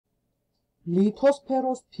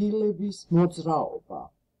ლითოსფეროს ფილების მოძრაობა.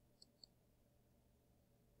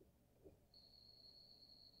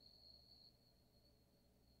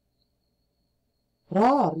 რა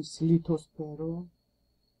არის ლითოსფერო?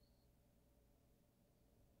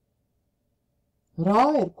 რა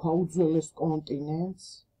ერქვა უძველეს კონტინენტს?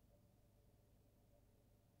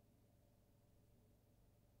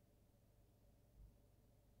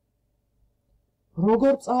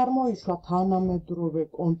 როგორ წარმოიშვა თანამედროვე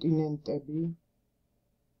კონტინენტები?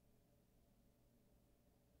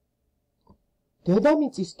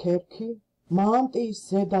 დედამიწის ქერქი მანტიის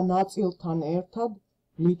ზედა ნაწილთან ერთად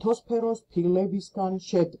ლითოსფეროს ფილებისგან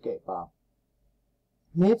შედგება.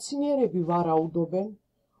 მეცნიერები ვარაუდობენ,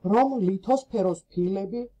 რომ ლითოსფეროს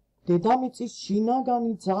ფილები დედამიწის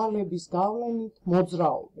შინაგანი ძალების გავლენით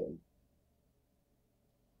მოძრაობენ.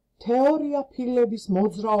 თეორია ფილების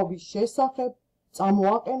მოძრაობის შესახებ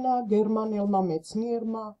წამოაყენა გერმანელმა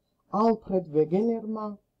მეცნიერმა ალფრედ ვეგენერმა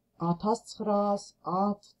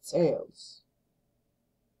 1910 წელს.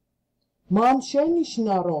 მან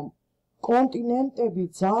შენიშნა, რომ კონტინენტები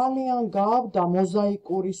ძალიან გავდა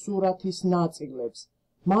მოზაიკური სურათის ნაწილებს,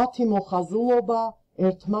 მათი მოხაზულობა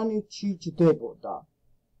ერთმანეთში ჯდებოდა.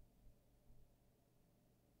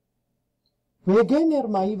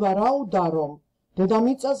 ვეგენერმა ივარაუდა, რომ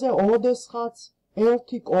დედამიწაზე ოდესღაც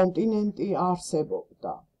ერთი კონტინენტი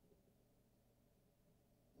არსებობდა.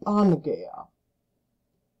 პანგეა.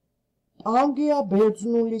 პანგეა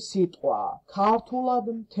ბერძნული სიტყვაა, ქართულად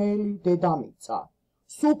მთელი დედამიწა.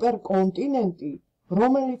 სუპერკონტინენტი,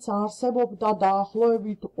 რომელიც არსებობდა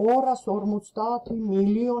დაახლოებით 250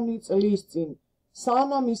 მილიონი წლის წინ,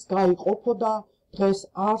 სანამ ის გაიყოფოდა დღეს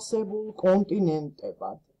არსებულ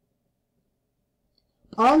კონტინენტებად.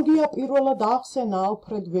 პანგეა პირველად ახსენა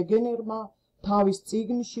ალფრედ ვეგენერმა თავის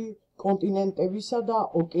წიგნში კონტინენტებისა და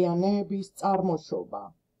ოკეანეების წარმოშობა.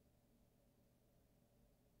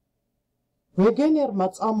 ვეგენერმა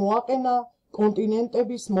წამოაყენა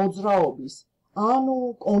კონტინენტების მოძრაობის, ანუ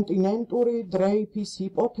კონტინენტური დრეიფის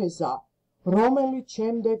ჰიპოთეზა, რომელიც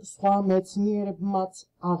შემდეგ სხვა მეცნიერებმაც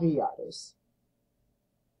აღიარეს.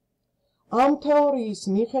 ამ თეორიის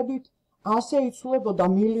მიხედვით ასე იცვლებოდა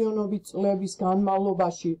მილიონობით წლების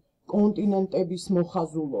განმავლობაში კონტინენტების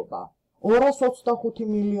მოხაზულობა. 225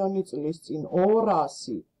 მილიონი წლის წინ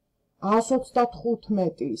 200,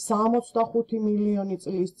 135, 65 მილიონი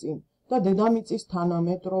წლის წინ და დედამიწის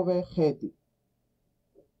თანამედროვე ხედი.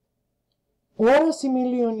 200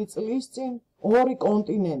 მილიონი წლის წინ ორი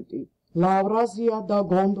კონტინენტი, ლავრაზია და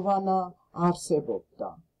გონდვანა არსებობდა.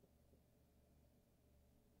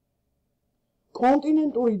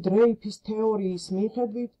 კონტინენტური დრეიფის თეორიის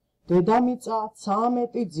მიხედვით დედამიწა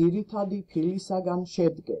 13 ძირითადი ფილისაგან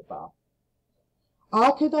შედგება.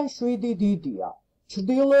 აქედან 7 დიდია: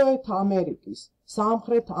 ჩრდილოეთ ამერიკის,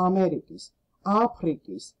 სამხრეთ ამერიკის,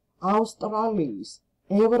 აფრიკის, ავსტრალიის,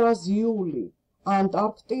 ევრაზიული,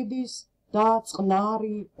 ანტარქტიდის და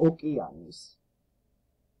წყნარი ოკეანის.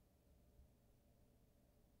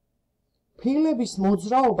 ფილების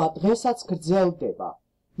მოძრაობა დღესაც გრძელდება.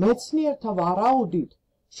 მეცნიერთა ვარაუდით,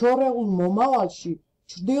 შორეულ მომავალში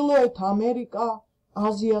ჩრდილოეთ ამერიკა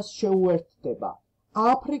აზიას შეუერთდება,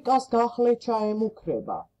 აფრიკას გახლეჩა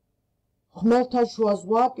ემუქრება. ხმელთაშუა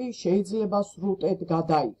ზღვა კი შეიძლება სრუტედ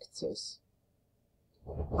გადაიქცეს.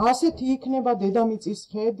 ასეთი იქნება დედამიწის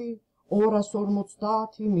ხედი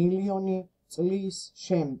 250 მილიონი წლის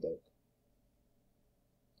შემდეგ.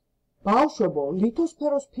 ბავშვებო,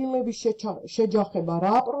 ლითოსფეროს ფილების შეჯახება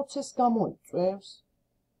რა პროცესს გამოიწვევს?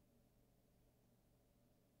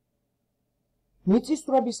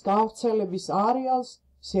 მიწისძვრების გავრცელების არეალს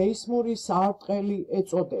სეისმური სარტყელი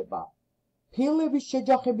ეწოდება. ფილების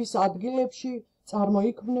შეჯახების ადგილებში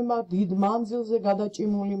წარმოიქმნება დიდ მანძილზე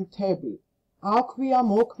გადაჭიმული მთები. აქვეა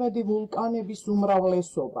მოქმედი ვულკანების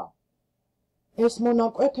უმრავლესობა. ეს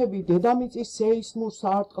მონაკვეთები დედამიწის სეისმურ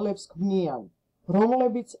სარტყლებს ქმნიან,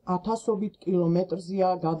 რომლებიც ათასობით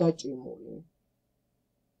კილომეტრზეა გადაჭიმული.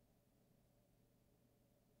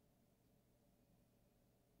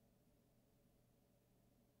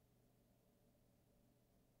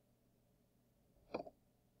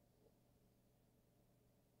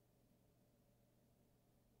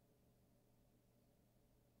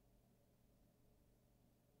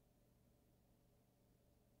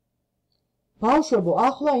 ბავშვებო,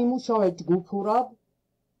 ახლა იმუშავეთ ჯგუფურად,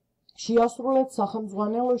 შეასრულეთ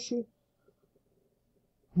სახელმძღვანელოში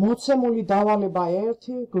მოცემული დავალება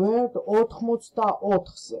 1 გვერდ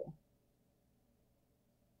 84-ზე.